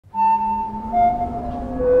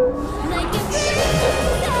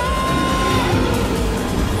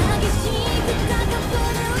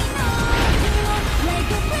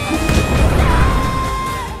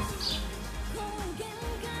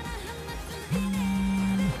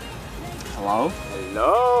Hello?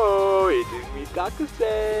 Hello, it is me,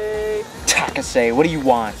 Taguchi. Taguchi, what do you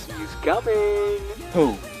want? He's coming.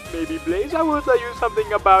 Who? Maybe Blazar will tell you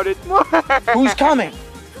something about it. Who's coming?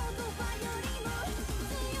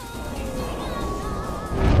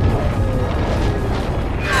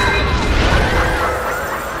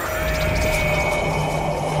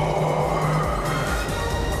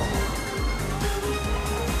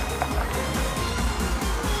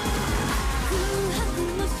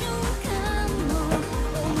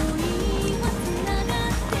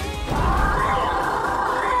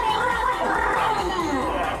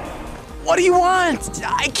 What do you want?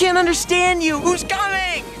 I can't understand you. Who's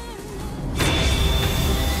coming?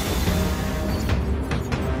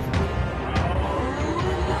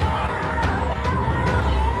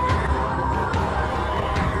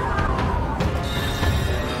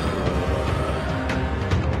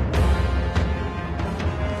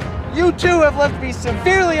 You too have left me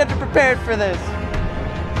severely underprepared for this.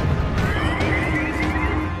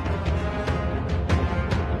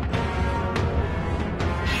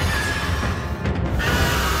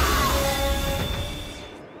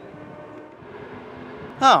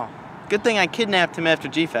 Oh, good thing I kidnapped him after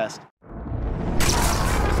G-Fest.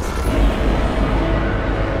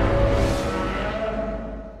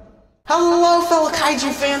 Hello fellow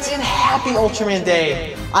kaiju fans and happy Ultraman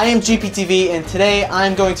Day! I am GPTV and today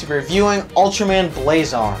I'm going to be reviewing Ultraman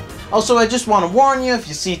Blazar. Also, I just want to warn you, if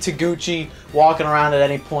you see Taguchi walking around at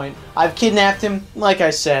any point, I've kidnapped him, like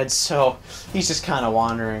I said, so he's just kind of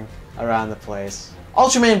wandering around the place.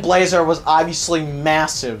 Ultraman Blazar was obviously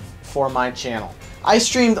massive for my channel. I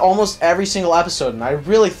streamed almost every single episode, and I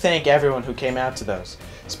really thank everyone who came out to those.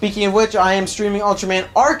 Speaking of which, I am streaming Ultraman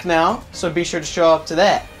Arc now, so be sure to show up to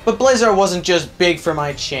that. But Blazar wasn't just big for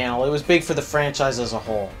my channel, it was big for the franchise as a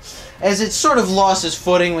whole. As it sort of lost its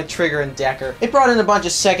footing with Trigger and Decker, it brought in a bunch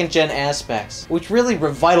of second-gen aspects, which really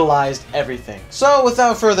revitalized everything. So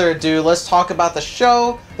without further ado, let's talk about the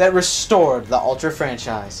show that restored the Ultra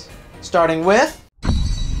franchise. Starting with...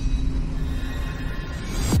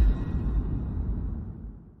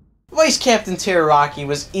 Vice Captain Teraraki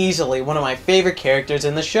was easily one of my favorite characters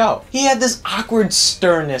in the show. He had this awkward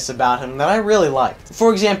sternness about him that I really liked.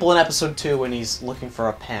 For example, in episode 2 when he's looking for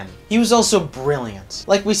a pen. He was also brilliant.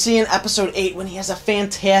 Like we see in episode 8 when he has a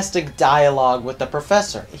fantastic dialogue with the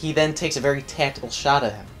professor. He then takes a very tactical shot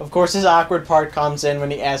at him. Of course, his awkward part comes in when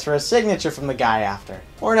he asks for a signature from the guy after.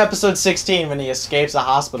 Or in episode 16 when he escapes a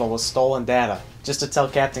hospital with stolen data, just to tell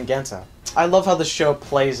Captain Gento. I love how the show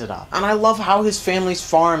plays it up. And I love how his family's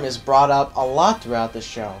farm is brought up a lot throughout the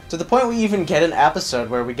show, to the point we even get an episode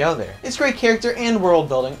where we go there. It's great character and world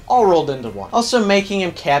building, all rolled into one. Also, making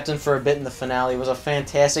him captain for a bit in the finale was a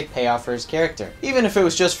fantastic payoff for his character. Even if it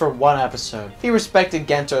was just for one episode. He respected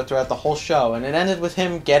Gento throughout the whole show, and it ended with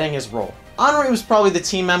him getting his role. Anri was probably the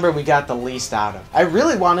team member we got the least out of. I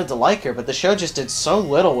really wanted to like her, but the show just did so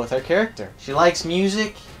little with her character. She likes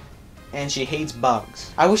music, and she hates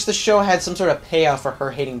bugs. I wish the show had some sort of payoff for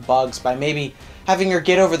her hating bugs by maybe having her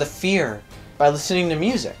get over the fear by listening to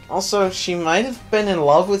music. Also, she might have been in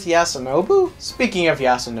love with Yasunobu? Speaking of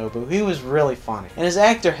Yasunobu, he was really funny, and his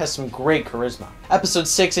actor has some great charisma. Episode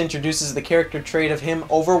 6 introduces the character trait of him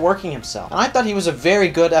overworking himself, and I thought he was a very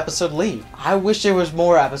good episode lead. I wish there was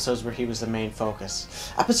more episodes where he was the main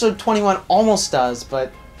focus. Episode 21 almost does,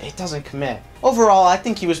 but it doesn't commit. Overall, I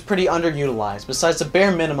think he was pretty underutilized, besides the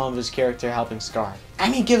bare minimum of his character helping SKaRD.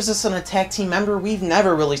 Emi gives us an attack team member we've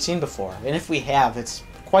never really seen before, and if we have, it's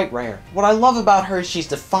quite rare. What I love about her is she's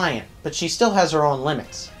defiant, but she still has her own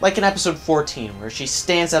limits. Like in episode 14, where she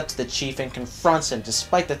stands up to the chief and confronts him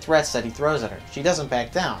despite the threats that he throws at her. She doesn't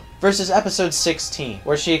back down. Versus episode 16,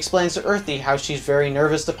 where she explains to Earthy how she's very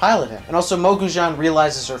nervous to pilot him. And also Mogujan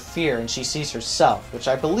realizes her fear and she sees herself, which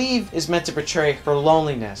I believe is meant to portray her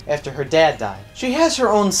loneliness after her dad died. She has her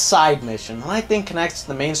own side mission, and I think connects to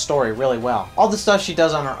the main story really well. All the stuff she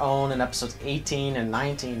does on her own in episodes 18 and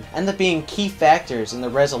 19 end up being key factors in the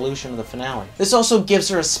resolution of the finale. This also gives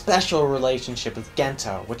her a special relationship with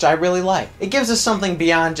Gento, which I really like. It gives us something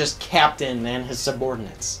beyond just Captain and his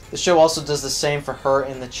subordinates. The show also does the same for her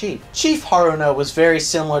and the Chief. Chief Haruno was very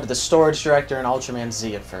similar to the storage director in Ultraman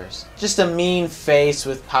Z at first. Just a mean face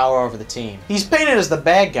with power over the team. He's painted as the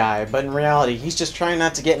bad guy, but in reality he's just trying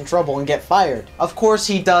not to get in trouble and get fired. Of course,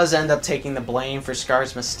 he does end up taking the blame for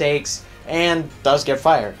SKaRD's mistakes and does get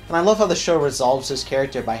fired. And I love how the show resolves his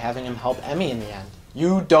character by having him help Emi in the end.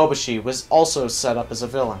 Yu Dobushi was also set up as a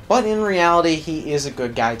villain, but in reality he is a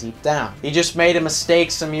good guy deep down. He just made a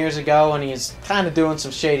mistake some years ago and he's kind of doing some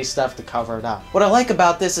shady stuff to cover it up. What I like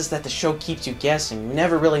about this is that the show keeps you guessing. You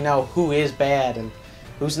never really know who is bad and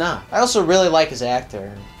who's not. I also really like his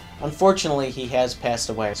actor. Unfortunately, he has passed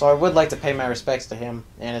away, so I would like to pay my respects to him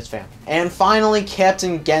and his family. And finally,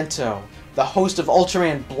 Captain Gento, the host of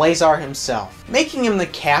Ultraman Blazar himself. Making him the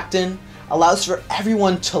captain allows for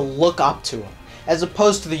everyone to look up to him, as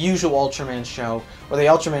opposed to the usual Ultraman show, where the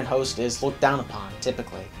Ultraman host is looked down upon,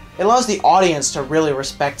 typically. It allows the audience to really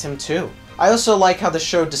respect him too. I also like how the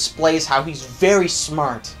show displays how he's very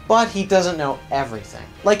smart, but he doesn't know everything.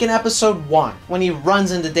 Like in episode 1, when he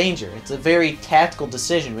runs into danger, it's a very tactical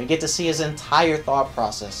decision. We get to see his entire thought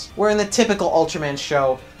process. Where in the typical Ultraman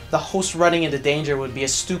show, the host running into danger would be a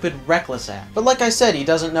stupid, reckless act. But like I said, he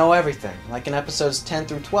doesn't know everything, like in episodes 10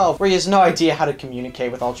 through 12, where he has no idea how to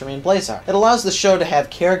communicate with Ultraman Blazar. It allows the show to have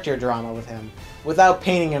character drama with him, without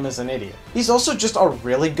painting him as an idiot. He's also just a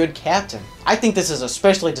really good captain. I think this is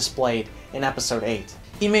especially displayed in episode 8.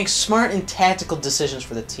 He makes smart and tactical decisions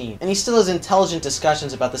for the team, and he still has intelligent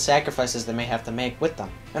discussions about the sacrifices they may have to make with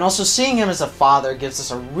them. And also seeing him as a father gives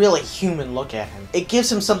us a really human look at him. It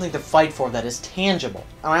gives him something to fight for that is tangible.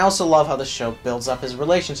 And I also love how the show builds up his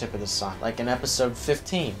relationship with his son, like in episode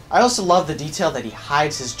 15. I also love the detail that he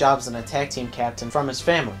hides his job as an attack team captain from his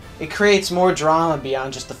family. It creates more drama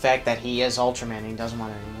beyond just the fact that he is Ultraman and he doesn't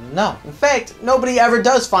want anyone to know. In fact, nobody ever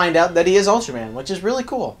does find out that he is Ultraman, which is really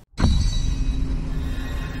cool.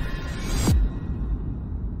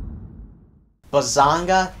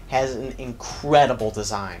 Bazanga has an incredible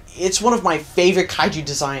design. It's one of my favorite kaiju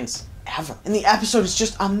designs ever. And the episode is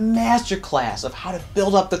just a masterclass of how to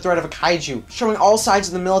build up the threat of a kaiju, showing all sides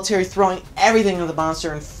of the military throwing everything at the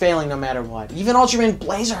monster and failing no matter what. Even Ultraman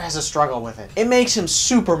Blazar has a struggle with it. It makes him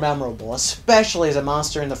super memorable, especially as a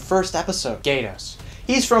monster in the first episode, Gatos.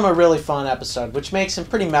 He's from a really fun episode, which makes him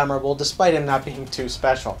pretty memorable despite him not being too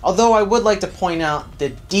special. Although I would like to point out the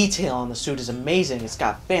detail on the suit is amazing. It's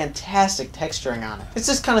got fantastic texturing on it. It's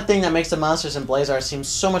this kind of thing that makes the monsters in Blazar seem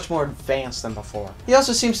so much more advanced than before. He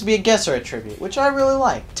also seems to be a Gesser tribute, which I really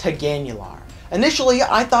like. Taguchi. Initially,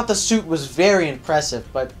 I thought the suit was very impressive,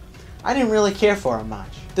 but I didn't really care for him much.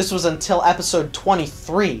 This was until episode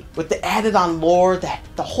 23, with the added on lore that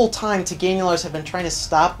the whole time Taguchi have been trying to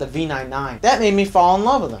stop the V99. That made me fall in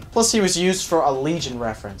love with him. Plus he was used for a Legion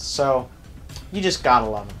reference, so you just gotta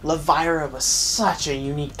love him. Levira was such a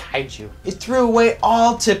unique kaiju. It threw away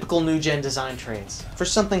all typical new gen design traits for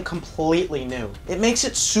something completely new. It makes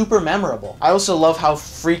it super memorable. I also love how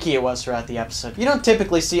freaky it was throughout the episode. You don't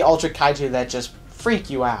typically see Ultra Kaiju that just freak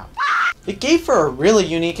you out. It gave for a really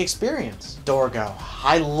unique experience. Dorgo.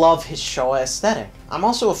 I love his Showa aesthetic. I'm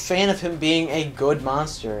also a fan of him being a good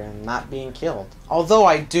monster and not being killed. Although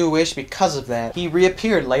I do wish, because of that, he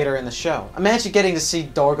reappeared later in the show. Imagine getting to see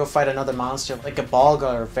Dorgo fight another monster like a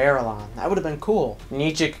Balga or Verilon. That would have been cool.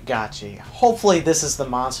 Nijikagachi. Hopefully this is the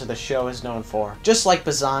monster the show is known for. Just like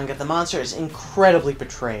Bazanga, the monster is incredibly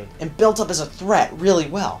portrayed and built up as a threat really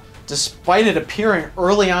well. Despite it appearing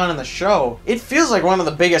early on in the show, it feels like one of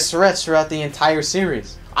the biggest threats throughout the entire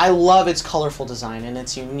series. I love its colorful design and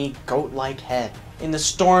its unique goat-like head. And the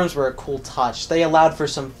storms were a cool touch. They allowed for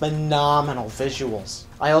some phenomenal visuals.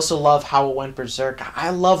 I also love how it went berserk.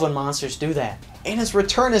 I love when monsters do that. And his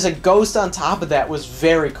return as a ghost on top of that was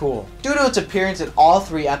very cool. Due to its appearance in all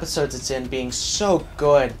 3 episodes it's in being so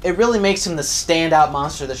good, it really makes him the standout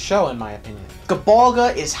monster of the show in my opinion.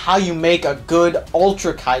 Gabalga is how you make a good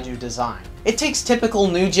Ultra Kaiju design. It takes typical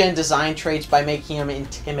new gen design traits by making him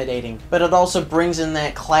intimidating, but it also brings in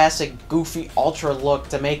that classic goofy Ultra look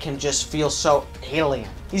to make him just feel so alien.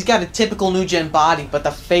 He's got a typical new gen body, but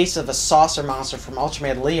the face of a saucer monster from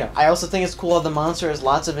Ultraman Leo. I also think it's cool how the monster has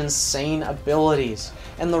lots of insane abilities,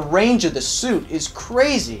 and the range of the suit is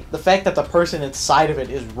crazy. The fact that the person inside of it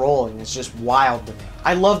is rolling is just wild to me.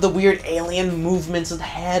 I love the weird alien movements of the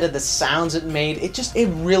head and the sounds it made. It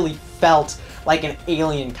really felt like an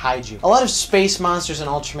alien kaiju. A lot of space monsters in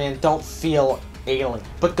Ultraman don't feel alien,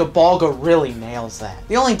 but Gabalga really nails that.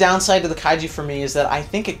 The only downside to the kaiju for me is that I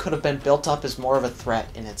think it could have been built up as more of a threat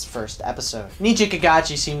in its first episode.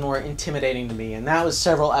 Nijikagachi seemed more intimidating to me, and that was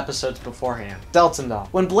several episodes beforehand. Deltandal.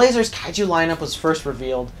 When Blazar's kaiju lineup was first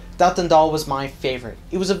revealed, Deltandal was my favorite.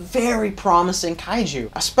 It was a very promising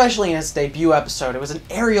kaiju, especially in its debut episode. It was an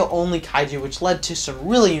aerial-only kaiju which led to some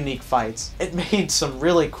really unique fights. It made some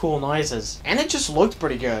really cool noises, and it just looked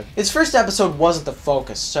pretty good. Its first episode wasn't the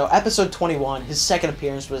focus, so episode 21, his second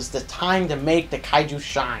appearance, was the time to make the kaiju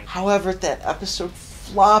shine. However, that episode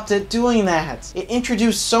flopped at doing that. It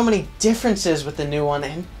introduced so many differences with the new one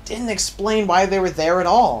and didn't explain why they were there at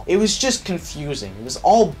all. It was just confusing. It was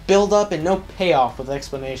all build up and no payoff with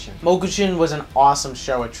explanation. Mogujin was an awesome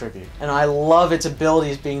show at tribute, and I love its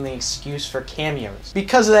abilities being the excuse for cameos.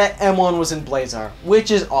 Because of that, M1 was in Blazar,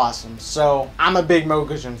 which is awesome, so I'm a big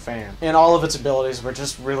Mogujin fan. And all of its abilities were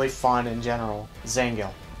just really fun in general.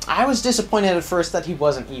 Zangil. I was disappointed at first that he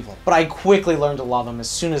wasn't evil, but I quickly learned to love him as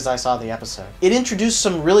soon as I saw the episode. It introduced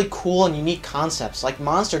some really cool and unique concepts, like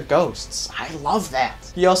monster ghosts. I love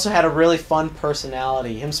that. He also had a really fun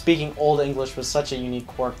personality. Him speaking Old English was such a unique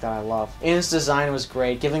quirk that I love. And his design was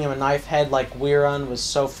great. Giving him a knife head like Wirun was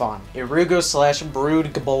so fun.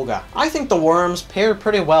 Irugo/Brood Gabolga. I think the worms paired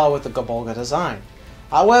pretty well with the Gabolga design.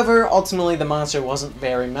 However, ultimately the monster wasn't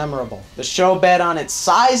very memorable. The show bet on its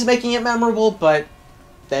size making it memorable, but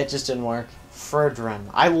that just didn't work. Ferdran.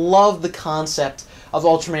 I love the concept of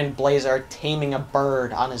Ultraman Blazar taming a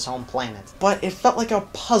bird on his home planet, but it felt like a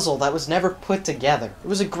puzzle that was never put together. It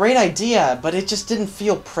was a great idea, but it just didn't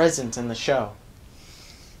feel present in the show.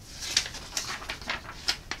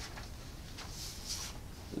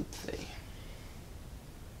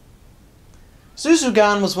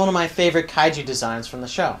 Suzugan was one of my favorite kaiju designs from the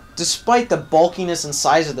show. Despite the bulkiness and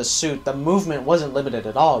size of the suit, the movement wasn't limited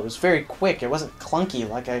at all. It was very quick. It wasn't clunky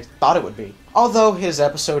like I thought it would be. Although his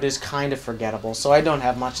episode is kind of forgettable, so I don't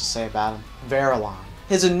have much to say about him. Veralon.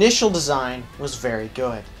 His initial design was very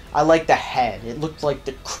good. I like the head. It looked like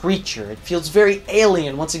the creature. It feels very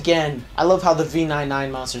alien. Once again, I love how the V99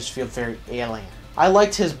 monsters feel very alien. I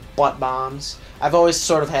liked his butt bombs. I've always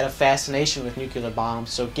sort of had a fascination with nuclear bombs,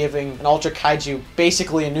 so giving an Ultra Kaiju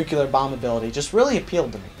basically a nuclear bomb ability just really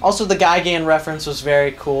appealed to me. Also, the Gigan reference was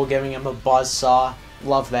very cool, giving him a buzzsaw.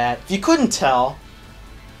 Love that. If you couldn't tell,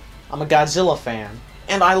 I'm a Godzilla fan.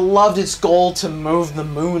 And I loved its goal to move the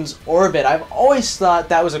moon's orbit. I've always thought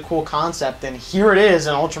that was a cool concept, and here it is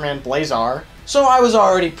in Ultraman Blazar. So I was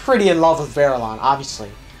already pretty in love with Veralon, obviously.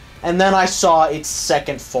 And then I saw its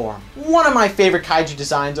second form. One of my favorite kaiju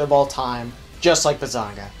designs of all time, just like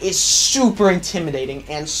Bazanga. It's super intimidating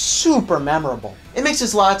and super memorable. It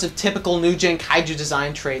mixes lots of typical new-gen kaiju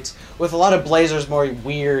design traits with a lot of Blazar's more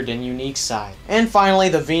weird and unique side. And finally,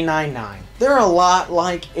 the V99. They're a lot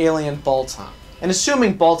like Alien Bolton. And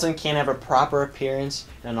assuming Bolton can't have a proper appearance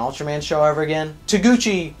in an Ultraman show ever again,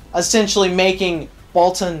 Taguchi essentially making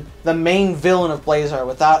Bolton the main villain of Blazar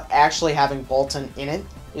without actually having Bolton in it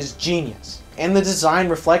is genius. And the design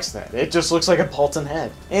reflects that. It just looks like a Bolton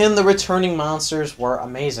head. And the returning monsters were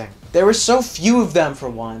amazing. There were so few of them for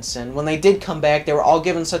once, and when they did come back, they were all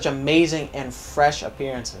given such amazing and fresh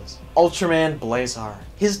appearances. Ultraman Blazar.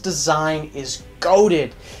 His design is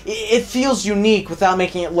goated. It feels unique without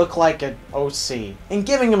making it look like an OC. And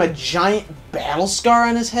giving him a giant battle scar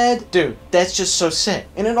on his head? Dude, that's just so sick.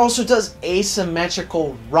 And it also does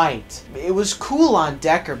asymmetrical right. It was cool on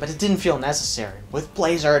Decker, but it didn't feel necessary. With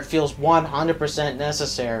Blazar, it feels 100%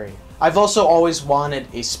 necessary. I've also always wanted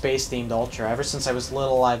a space-themed Ultra. Ever since I was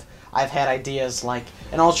little, I've had ideas like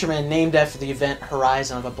an Ultraman named after the event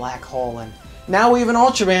horizon of a black hole, and now we have an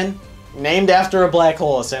Ultraman named after a black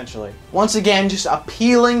hole, essentially. Once again, just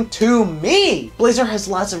appealing to me! Blazar has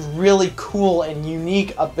lots of really cool and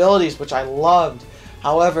unique abilities, which I loved.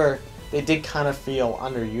 However, they did kind of feel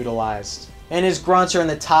underutilized. And his grunts are in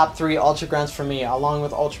the top 3 Ultra grunts for me, along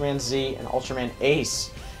with Ultraman Z and Ultraman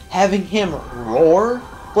Ace. Having him roar,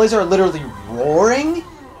 Blazar literally roaring,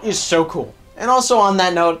 is so cool. And also on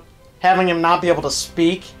that note, having him not be able to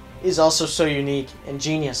speak is also so unique and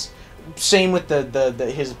genius. Same with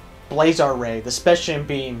his Blazar Ray, the Special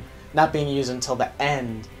Beam, not being used until the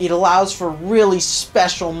end. It allows for really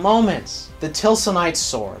special moments. The Tilsonite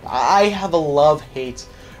Sword. I have a love-hate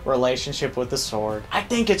relationship with the sword. I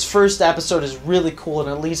think its first episode is really cool and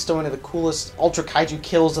it leads to one of the coolest Ultra Kaiju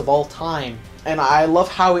kills of all time. And I love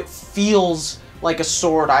how it feels like a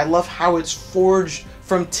sword. I love how it's forged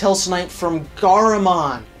from Tilsonite from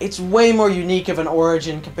Garamon. It's way more unique of an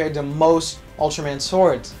origin compared to most Ultraman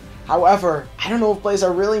swords. However, I don't know if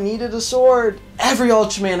Blazar really needed a sword. Every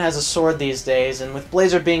Ultraman has a sword these days, and with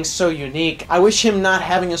Blazar being so unique, I wish him not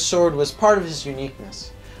having a sword was part of his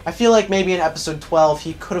uniqueness. I feel like maybe in episode 12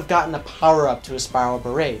 he could have gotten a power-up to his Spiral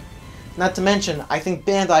Berate. Not to mention, I think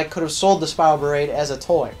Bandai could have sold the Spiral Berate as a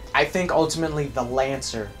toy. I think ultimately the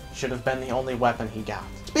Lancer should have been the only weapon he got.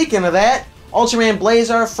 Speaking of that, Ultraman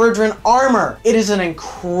Blazar Ferdinand Armor. It is an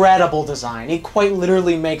incredible design. It quite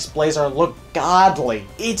literally makes Blazar look godly.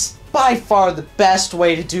 It's by far the best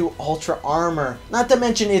way to do Ultra Armor. Not to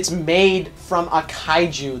mention it's made from a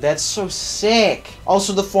kaiju. That's so sick.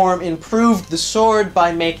 Also, the form improved the sword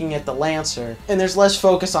by making it the Lancer. And there's less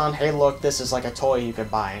focus on, hey look, this is like a toy you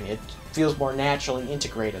could buy, and it feels more naturally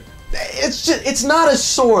integrated. It's not a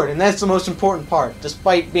sword, and that's the most important part,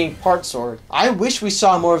 despite being part sword. I wish we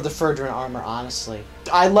saw more of the Ferdinand Armor, honestly.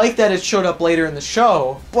 I like that it showed up later in the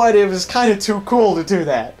show, but it was kind of too cool to do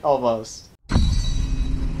that, almost.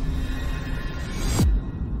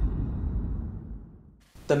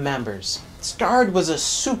 The members. SKaRD was a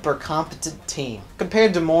super competent team.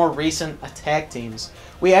 Compared to more recent attack teams,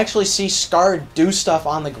 we actually see SKaRD do stuff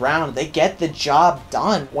on the ground. They get the job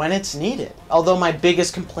done when it's needed. Although my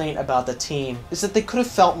biggest complaint about the team is that they could have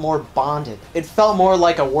felt more bonded. It felt more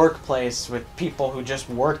like a workplace with people who just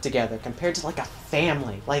work together compared to like a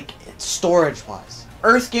family, like Storage was.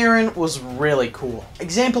 EarthGaren was really cool.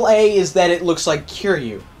 Example A is that it looks like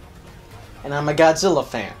Kiryu. And I'm a Godzilla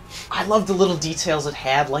fan. I love the little details it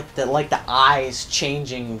had, like the eyes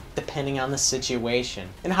changing depending on the situation,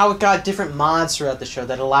 and how it got different mods throughout the show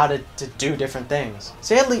that allowed it to do different things.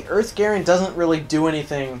 Sadly, EarthGaren doesn't really do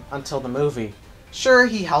anything until the movie. Sure,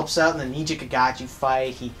 he helps out in the Ninja Kagachi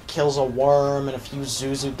fight, he kills a worm and a few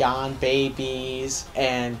Zuzugan babies,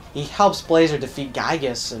 and he helps Blazar defeat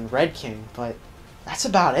Gygus and Red King, but that's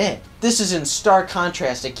about it. This is in stark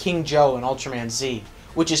contrast to King Joe and Ultraman Z,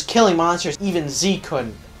 which is killing monsters even Z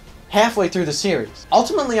couldn't, halfway through the series.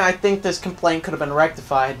 Ultimately, I think this complaint could have been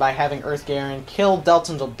rectified by having EarthGaren kill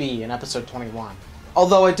Deltandle B in episode 21.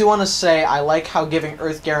 Although I do want to say I like how giving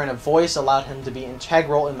EarthGaren a voice allowed him to be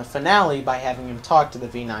integral in the finale by having him talk to the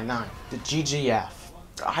V99, the GGF.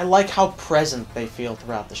 I like how present they feel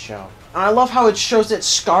throughout the show. And I love how it shows that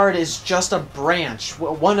SKaRD is just a branch,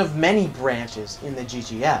 one of many branches in the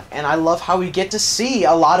GGF. And I love how we get to see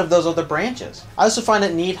a lot of those other branches. I also find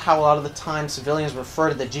it neat how a lot of the time civilians refer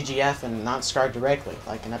to the GGF and not SKaRD directly,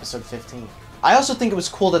 like in episode 15. I also think it was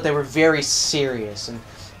cool that they were very serious and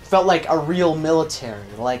felt like a real military,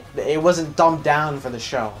 like it wasn't dumbed down for the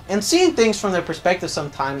show. And seeing things from their perspective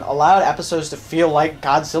sometimes allowed episodes to feel like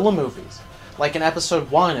Godzilla movies, like in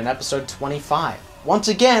episode 1 and episode 25. Once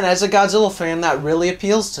again, as a Godzilla fan, that really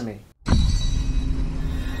appeals to me.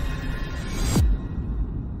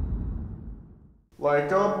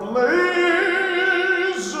 Like a blazer.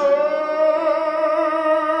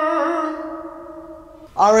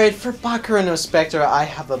 Alright, for Bakura no Spectre, I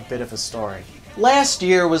have a bit of a story. Last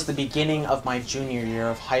year was the beginning of my junior year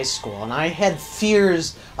of high school, and I had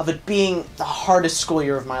fears of it being the hardest school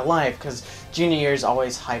year of my life, because junior year is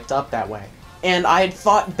always hyped up that way. And I had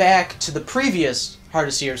thought back to the previous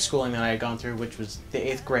hardest year of schooling that I had gone through, which was the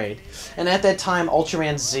 8th grade. And at that time,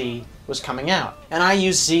 Ultraman Z was coming out. And I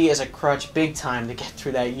used Z as a crutch big time to get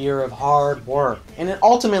through that year of hard work. And it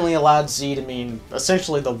ultimately allowed Z to mean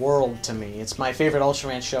essentially the world to me. It's my favorite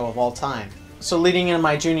Ultraman show of all time. So leading into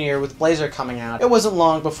my junior year with Blazar coming out, it wasn't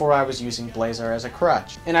long before I was using Blazar as a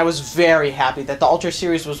crutch. And I was very happy that the Ultra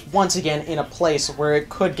series was once again in a place where it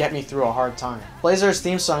could get me through a hard time. Blazar's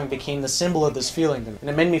theme song became the symbol of this feeling to me, and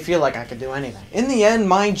it made me feel like I could do anything. In the end,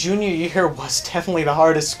 my junior year was definitely the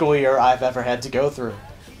hardest school year I've ever had to go through.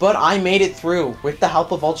 But I made it through with the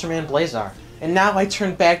help of Ultraman Blazar. And now I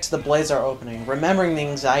turn back to the Blazar opening, remembering the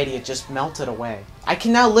anxiety it just melted away. I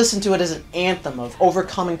can now listen to it as an anthem of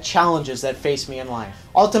overcoming challenges that face me in life.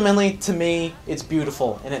 Ultimately, to me, it's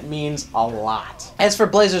beautiful, and it means a lot. As for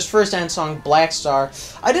Blazar's first end song, Black Star,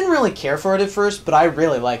 I didn't really care for it at first, but I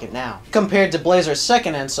really like it now. Compared to Blazar's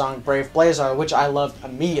second end song, Brave Blazar, which I loved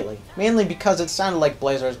immediately, mainly because it sounded like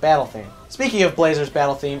Blazar's battle theme. Speaking of Blazar's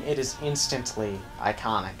battle theme, it is instantly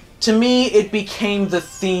iconic. To me, it became the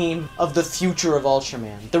theme of the future of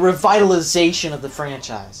Ultraman, the revitalization of the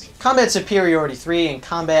franchise. Combat Superiority 3 and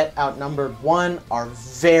Combat Outnumbered 1 are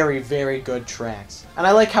very, very good tracks. And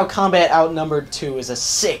I like how Combat Outnumbered 2 is a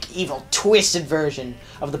sick, evil, twisted version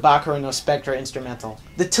of the Bakura no Spectre instrumental.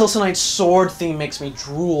 The Tilsonite sword theme makes me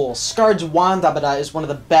drool. SKaRD's Wandabada is one of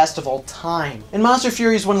the best of all time. And Monster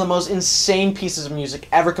Fury is one of the most insane pieces of music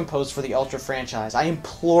ever composed for the Ultra franchise. I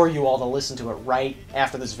implore you all to listen to it right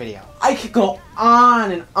after this video. I could go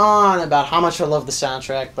on and on about how much I love the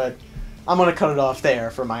soundtrack, but I'm gonna cut it off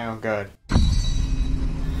there for my own good.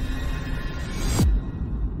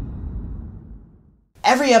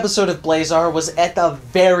 Every episode of Blazar was at the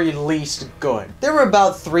very least good. There were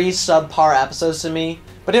about 3 subpar episodes to me,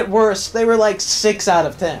 but at worst, they were like 6 out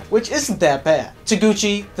of 10, which isn't that bad.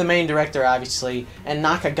 Taguchi, the main director obviously, and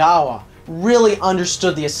Nakagawa really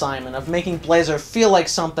understood the assignment of making Blazar feel like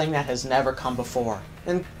something that has never come before.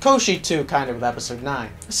 And Koshi too, kind of with episode 9.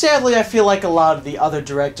 Sadly, I feel like a lot of the other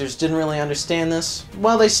directors didn't really understand this.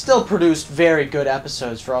 While they still produced very good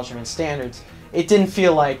episodes for Ultraman standards, it didn't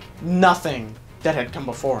feel like nothing that had come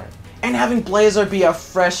before it. And having Blazar be a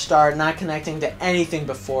fresh start, not connecting to anything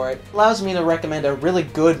before it, allows me to recommend a really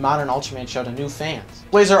good modern Ultraman show to new fans.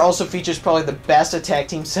 Blazar also features probably the best attack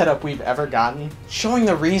team setup we've ever gotten. Showing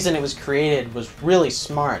the reason it was created was really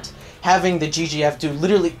smart. Having the GGF do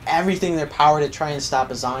literally everything in their power to try and stop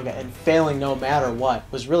Azanga and failing no matter what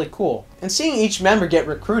was really cool. And seeing each member get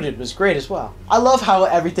recruited was great as well. I love how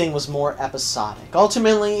everything was more episodic.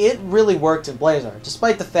 Ultimately, it really worked in Blazar,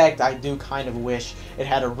 despite the fact I do kind of wish it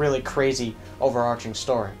had a really crazy overarching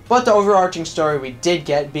story. But the overarching story we did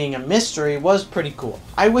get, being a mystery, was pretty cool.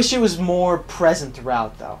 I wish it was more present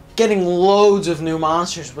throughout though. Getting loads of new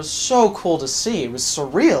monsters was so cool to see. It was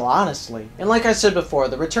surreal, honestly. And like I said before,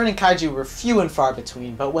 the returning kaiju were few and far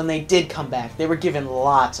between, but when they did come back, they were given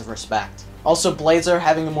lots of respect. Also, Blazar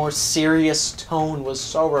having a more serious tone was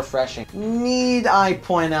so refreshing. Need I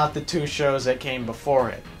point out the 2 shows that came before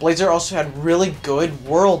it? Blazar also had really good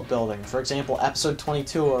world building. For example, episode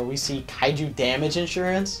 22 where we see kaiju damage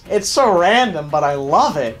insurance. It's so random, but I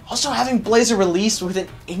love it. Also, having Blazar released with an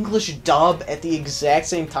English dub at the exact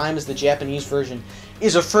same time as the Japanese version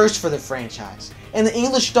is a first for the franchise. And the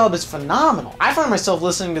English dub is phenomenal. I find myself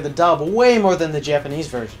listening to the dub way more than the Japanese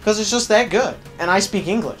version because it's just that good. And I speak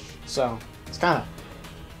English, so it's kind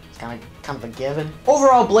of a given.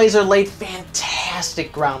 Overall, Blazar laid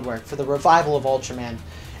fantastic groundwork for the revival of Ultraman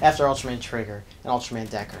after Ultraman Trigger and Ultraman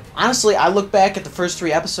Decker. Honestly, I look back at the first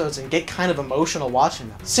 3 episodes and get kind of emotional watching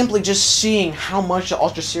them. Simply just seeing how much the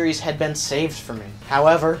Ultra series had been saved for me.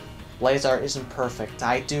 However, Blazar isn't perfect.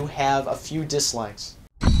 I do have a few dislikes.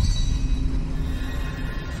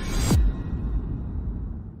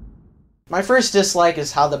 My first dislike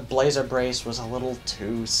is how the Blazar brace was a little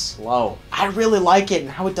too slow. I really like it and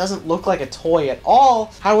how it doesn't look like a toy at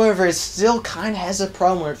all. However, it still kind of has a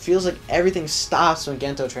problem where it feels like everything stops when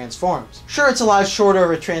Gento transforms. Sure, it's a lot shorter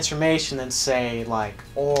of a transformation than say like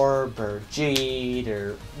Orb or Jeet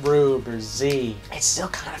or Rube or Z. It still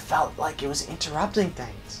kind of felt like it was interrupting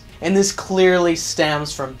things. And this clearly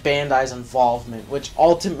stems from Bandai's involvement, which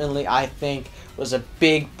ultimately I think was a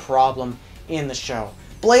big problem in the show.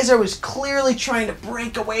 Blazar was clearly trying to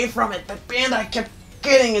break away from it, but Bandai kept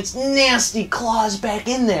getting its nasty claws back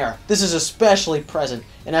in there. This is especially present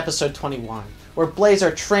in episode 21, where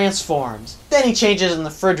Blazar transforms, then he changes in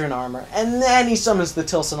the Fridrin armor, and then he summons the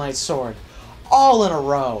Tilsonite sword, all in a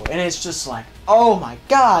row, and it's just like, oh my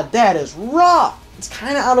god, that is rough! It's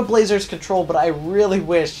kind of out of Blazar's control, but I really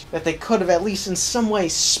wish that they could have at least in some way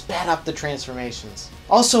sped up the transformations.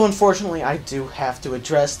 Also, unfortunately, I do have to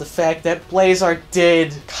address the fact that Blazar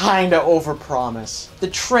did kinda overpromise. The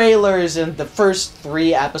trailers and the first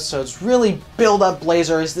 3 episodes really build up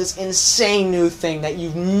Blazar as this insane new thing that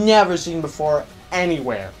you've never seen before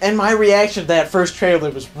anywhere. And my reaction to that first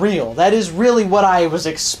trailer was real. That is really what I was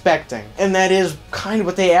expecting. And that is kind of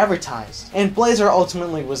what they advertised. And Blazar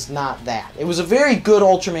ultimately was not that. It was a very good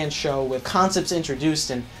Ultraman show with concepts introduced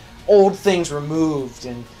and old things removed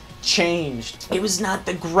and changed. It was not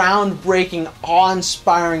the groundbreaking,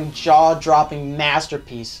 awe-inspiring, jaw-dropping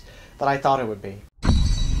masterpiece that I thought it would be.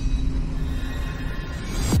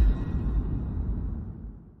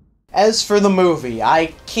 As for the movie,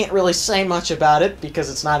 I can't really say much about it because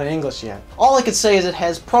it's not in English yet. All I can say is it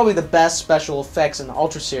has probably the best special effects in the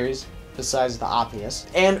Ultra series, besides the obvious,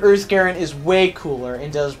 and Earth-Garen is way cooler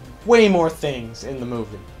and does way more things in the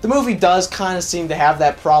movie. The movie does kind of seem to have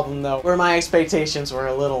that problem though, where my expectations were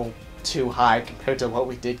a little too high compared to what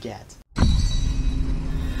we did get.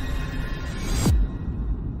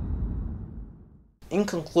 In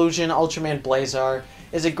conclusion, Ultraman Blazar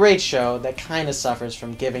is a great show that kinda suffers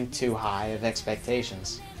from giving too high of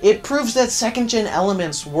expectations. It proves that second-gen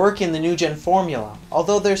elements work in the new-gen formula,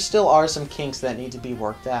 although there still are some kinks that need to be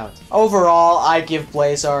worked out. Overall, I give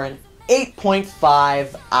Blazar an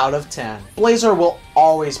 8.5 out of 10. Blazar will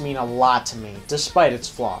always mean a lot to me, despite its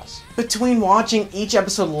flaws. Between watching each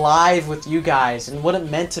episode live with you guys and what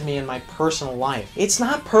it meant to me in my personal life, it's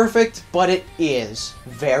not perfect, but it is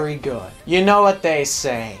very good. You know what they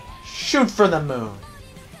say, shoot for the moon.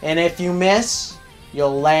 And if you miss,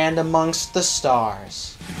 you'll land amongst the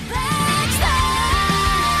stars.